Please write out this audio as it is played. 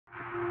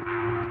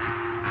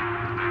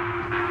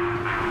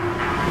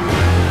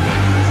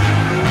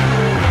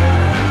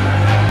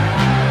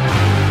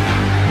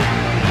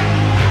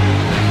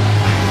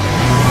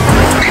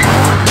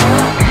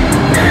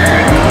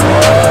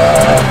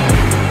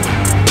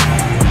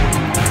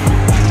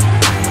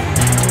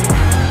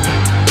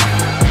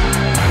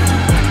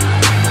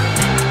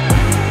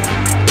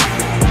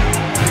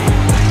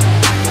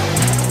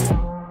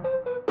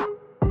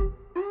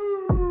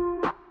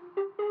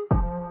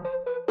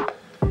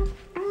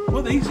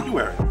Well, these that you're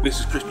wearing.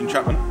 This is Christian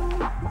Chapman.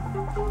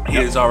 He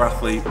is our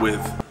athlete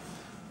with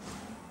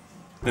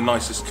the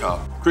nicest car.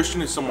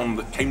 Christian is someone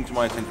that came to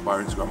my attention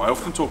via Instagram. I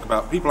often talk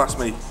about, people ask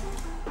me,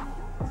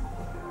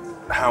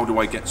 how do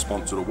I get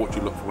sponsored, or what do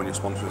you look for when you're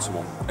sponsoring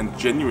someone? And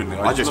genuinely,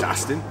 I just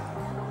asked him.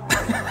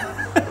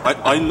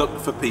 I look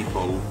for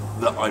people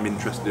that I'm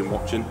interested in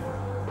watching,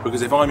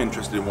 because if I'm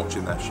interested in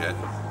watching their shit,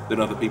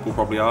 then other people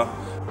probably are.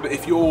 But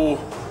if you're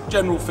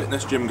general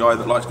fitness gym guy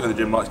that likes going to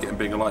the gym, likes getting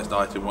bigger, likes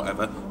dieting,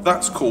 whatever,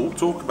 that's cool,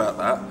 talk about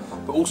that,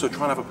 but also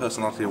try and have a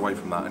personality away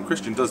from that. And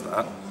Christian does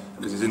that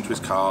because he's into his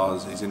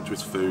cars, he's into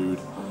his food,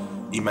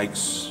 he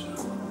makes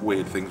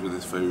weird things with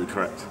his food.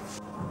 Correct.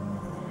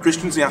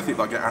 Christian's the athlete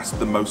that I get asked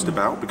the most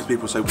about, because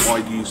people say,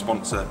 why do you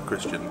sponsor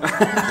Christian?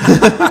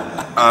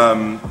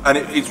 And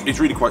it's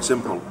really quite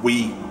simple.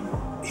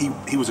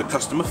 He was a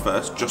customer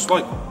first, just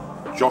like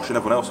Josh and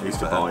everyone else. He used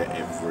to buy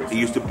everything. He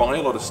used to buy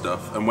a lot of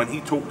stuff, and when he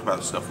talked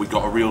about stuff, we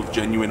got a real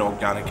genuine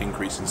organic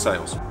increase in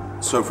sales.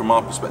 So from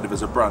our perspective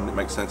as a brand, it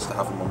makes sense to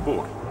have him on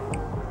board.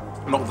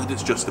 Not that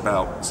it's just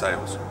about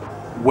sales.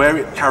 Where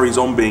it carries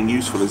on being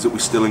useful is that we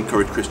still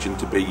encourage Christian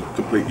to be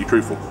completely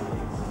truthful.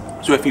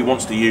 So if he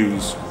wants to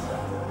use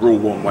Rule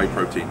 1 whey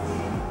protein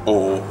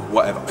or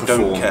whatever, I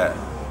don't care.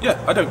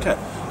 Yeah, I don't care,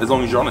 as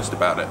long as you're honest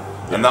about it.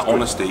 Yeah, and that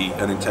honesty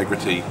and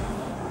integrity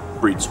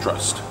breeds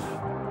trust.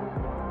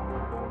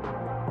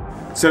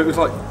 So it was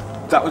like,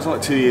 that was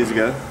like 2 years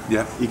ago.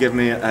 Yeah. You gave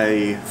me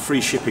a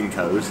free shipping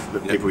code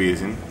that people were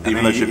using.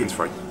 Even though shipping's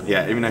free.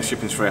 Yeah, even though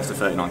shipping's free after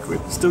 39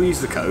 quid. Still use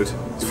the code.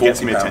 It's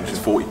 £40, it's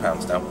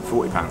 £40 now.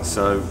 £40,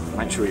 so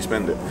make sure you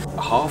spend it.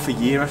 Half a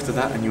year after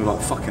that, and you were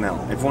like, fucking hell,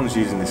 everyone's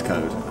using this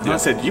code. And I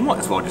said, you might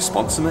as well just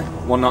sponsor me.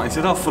 One night he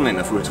said, oh, funnily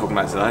enough, we were talking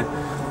about it today.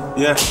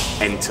 Yeah.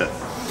 Enter.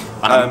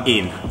 And I'm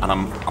in, and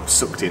I'm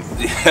sucked in.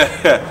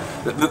 Yeah.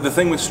 The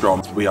thing with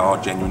Strong, we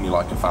are genuinely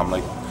like a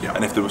family. Yeah.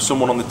 And if there was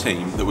someone on the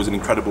team that was an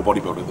incredible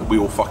bodybuilder that we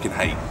all fucking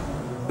hate,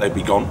 they'd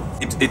be gone.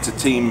 It's a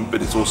team,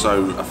 but it's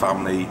also a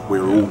family.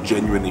 We're all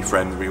genuinely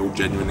friends, we all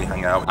genuinely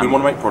hang out. We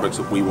want to make products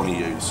that we want to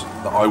use,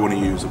 that I want to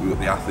use, that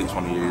the athletes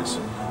want to use.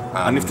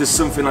 And if there's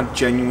something I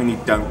genuinely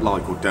don't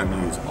like or don't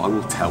use, I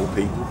will tell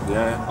people.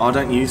 Yeah. I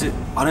don't use it.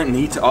 I don't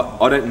need to.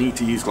 I don't need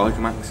to use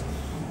Glycomax,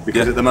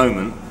 because at the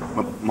moment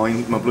my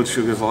blood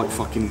sugar is like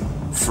fucking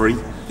free.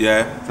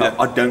 Yeah. So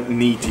I don't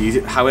need to use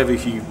it. However,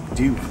 if you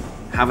do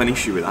have an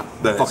issue with that,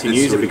 then fucking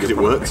use it because it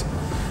works.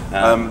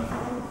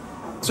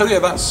 So yeah,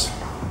 that's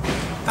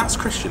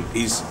Christian.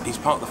 He's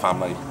part of the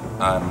family,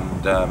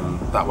 and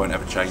that won't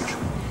ever change.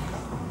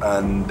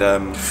 And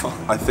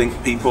I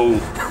think people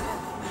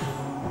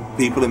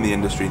in the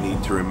industry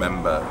need to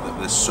remember that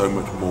there's so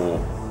much more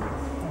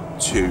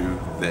to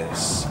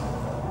this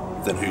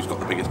than who's got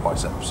the biggest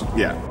biceps.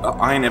 Yeah,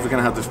 I ain't ever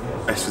gonna have the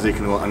best physique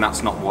in the world, and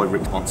that's not why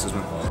Rick sponsors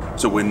me.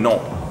 So we're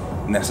not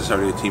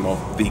necessarily a team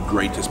of the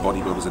greatest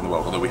bodybuilders in the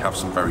world, although we have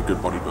some very good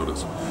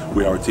bodybuilders.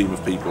 We are a team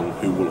of people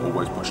who will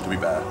always push to be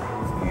better.